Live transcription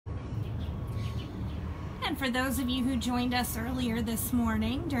And for those of you who joined us earlier this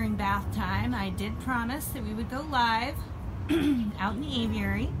morning during bath time, I did promise that we would go live out in the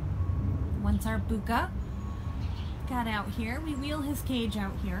aviary. Once our Bouca got out here, we wheel his cage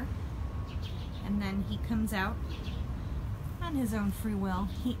out here, and then he comes out on his own free will.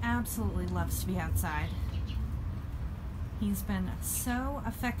 He absolutely loves to be outside. He's been so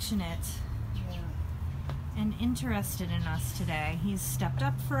affectionate and interested in us today. He's stepped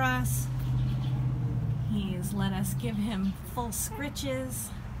up for us. He's let us give him full scritches.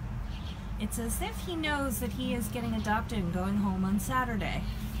 It's as if he knows that he is getting adopted and going home on Saturday.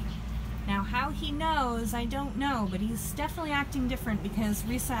 Now, how he knows, I don't know, but he's definitely acting different because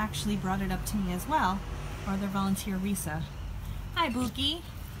Risa actually brought it up to me as well, or their volunteer Risa. Hi, Boukie.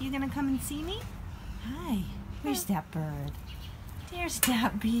 You gonna come and see me? Hi. Where's that bird? There's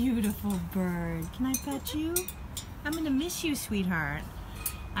that beautiful bird. Can I pet you? I'm gonna miss you, sweetheart.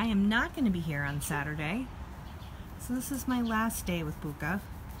 I am not gonna be here on Saturday. So this is my last day with Bouca.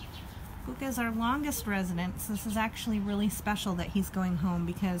 Bouca is our longest resident, so this is actually really special that he's going home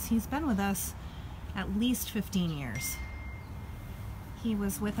because he's been with us at least 15 years. He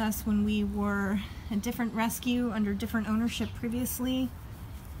was with us when we were a different rescue under different ownership previously,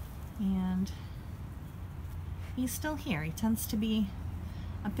 and he's still here. He tends to be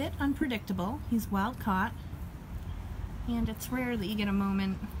a bit unpredictable. He's wild caught, and it's rare that you get a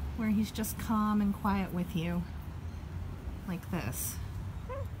moment where he's just calm and quiet with you like this.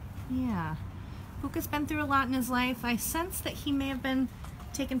 Yeah, Bouca's been through a lot in his life. I sense that he may have been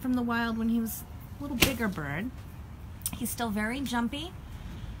taken from the wild when he was a little bigger bird. He's still very jumpy,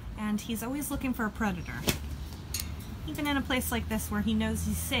 and he's always looking for a predator. Even in a place like this where he knows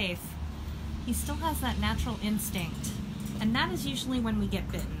he's safe, he still has that natural instinct. And that is usually when we get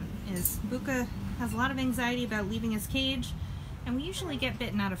bitten, is Bouca has a lot of anxiety about leaving his cage, and we usually get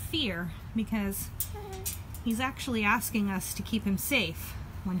bitten out of fear because he's actually asking us to keep him safe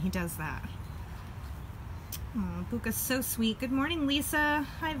when he does that. Oh, Bouca's so sweet. Good morning, Lisa.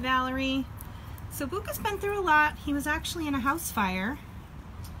 Hi, Valerie. So Bouca's been through a lot. He was actually in a house fire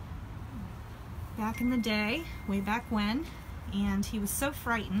back in the day, way back when, and he was so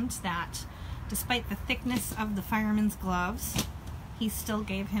frightened that despite the thickness of the fireman's gloves, he still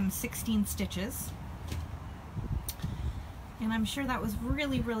gave him 16 stitches. And I'm sure that was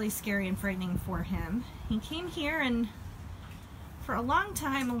really, really scary and frightening for him. He came here, and for a long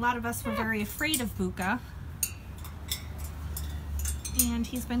time, a lot of us were very afraid of Bouca. And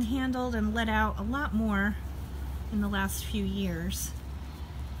he's been handled and let out a lot more in the last few years.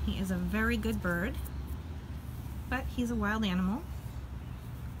 He is a very good bird, but he's a wild animal.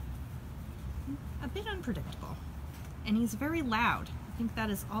 A bit unpredictable. And he's very loud. I think that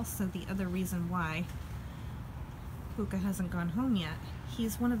is also the other reason why Bouca hasn't gone home yet.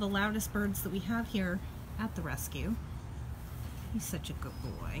 He's one of the loudest birds that we have here at the rescue. He's such a good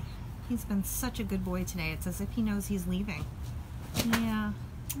boy. He's been such a good boy today. It's as if he knows he's leaving. Yeah,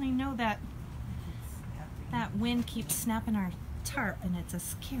 I know that wind keeps snapping our tarp, and it's a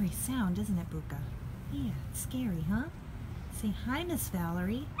scary sound, isn't it, Bouca? Yeah, it's scary, huh? Say hi, Miss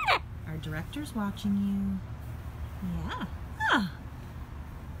Valerie. Our director's watching you. Yeah. Ah.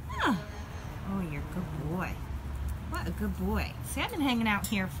 Ah. Oh, you're a good boy. What a good boy. See, I've been hanging out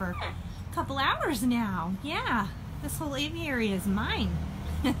here for a couple hours now. Yeah. This whole aviary is mine.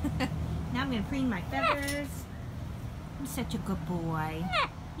 Now I'm going to preen my feathers. I'm such a good boy.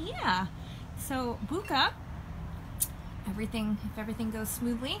 Yeah. So, Bouca, if everything goes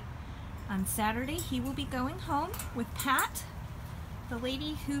smoothly, on Saturday he will be going home with Pat, the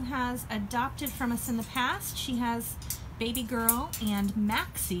lady who has adopted from us in the past. She has baby girl and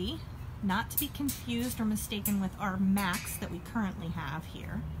Maxie, not to be confused or mistaken with our Max that we currently have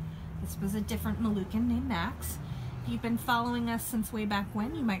here. This was a different Moluccan named Max. If you've been following us since way back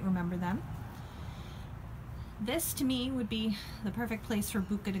when, you might remember them. This, to me, would be the perfect place for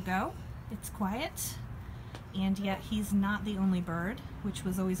Bouca to go. It's quiet, and yet he's not the only bird, which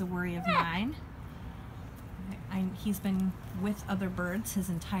was always a worry of mine. He's been with other birds his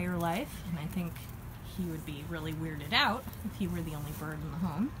entire life, and I think he would be really weirded out if he were the only bird in the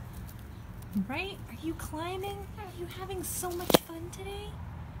home. Right? Are you climbing? Are you having so much fun today?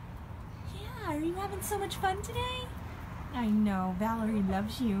 Yeah, are you having so much fun today? I know, Valerie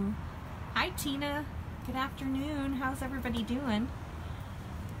loves you. Hi, Tina. Good afternoon. How's everybody doing?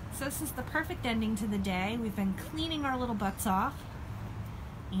 So this is the perfect ending to the day. We've been cleaning our little butts off.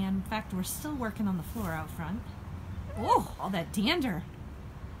 And in fact, we're still working on the floor out front. Oh, all that dander.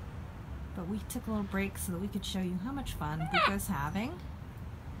 But we took a little break so that we could show you how much fun Bouca's having.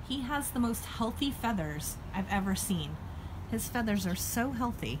 He has the most healthy feathers I've ever seen. His feathers are so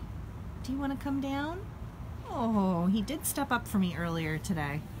healthy. Do you want to come down? Oh, he did step up for me earlier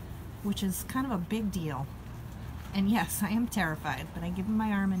today, which is kind of a big deal. And yes, I am terrified, but I give him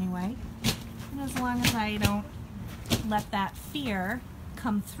my arm anyway. And as long as I don't let that fear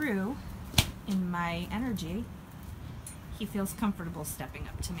come through in my energy, he feels comfortable stepping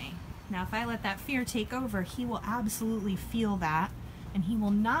up to me. Now, if I let that fear take over, he will absolutely feel that, and he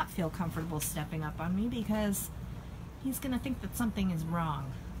will not feel comfortable stepping up on me because he's going to think that something is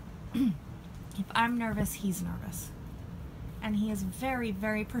wrong. If I'm nervous, he's nervous. And he is very,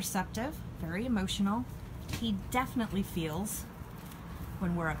 very perceptive, very emotional. He definitely feels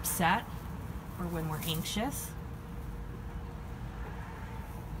when we're upset or when we're anxious.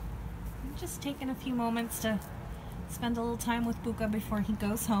 I'm just taking a few moments to spend a little time with Bouca before he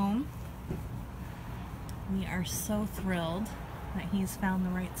goes home. We are so thrilled that he's found the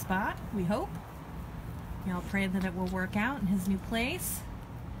right spot, we hope. We all pray that it will work out in his new place.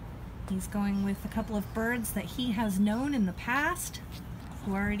 He's going with a couple of birds that he has known in the past,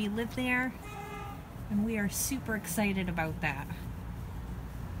 who already live there, and we are super excited about that.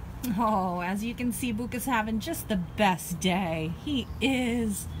 Oh, as you can see, Bouca's having just the best day. He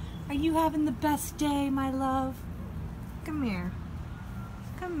is. Are you having the best day, my love? Come here.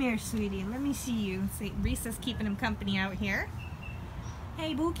 Come here, sweetie. Let me see you. See, Risa's keeping him company out here.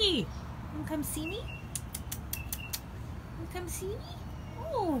 Hey, Boukie. You come see me? You come see me?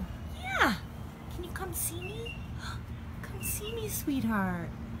 Oh, yeah. Can you come see me? Come see me, sweetheart.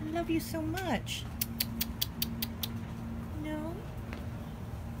 I love you so much. No?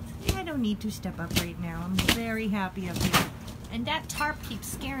 I don't need to step up right now. I'm very happy up here. And that tarp keeps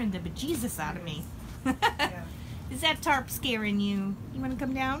scaring the bejesus out of me. Yeah. Is that tarp scaring you? You want to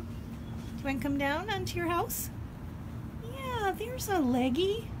come down? Do you want to come down onto your house? Yeah, there's a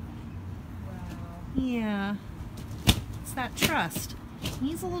leggy. Wow. Yeah. It's that trust.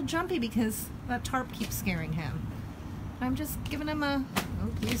 He's a little jumpy because that tarp keeps scaring him. I'm just giving him a... Oh,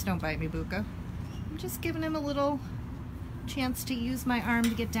 please don't bite me, Bouca. I'm just giving him a little chance to use my arm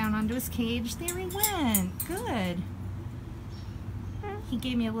to get down onto his cage. There he went. Good. He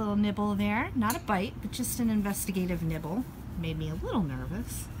gave me a little nibble there. Not a bite, but just an investigative nibble. Made me a little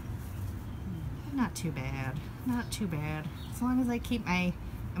nervous. Not too bad. Not too bad. As long as I keep my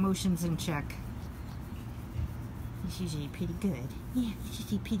emotions in check. He's usually pretty good. Yeah, he's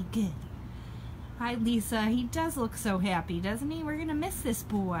usually pretty good. Hi, Lisa. He does look so happy, doesn't he? We're going to miss this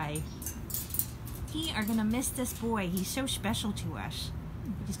boy. We are going to miss this boy. He's so special to us.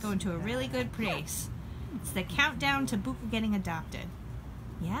 He's going to a really good place. It's the countdown to Bouca getting adopted.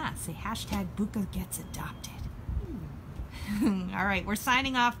 Yeah, say hashtag Bouca gets adopted. All right, we're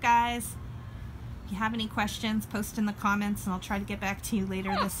signing off, guys. If you have any questions, post in the comments, and I'll try to get back to you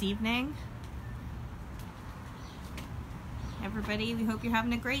later this evening. Everybody, we hope you're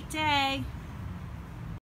having a great day.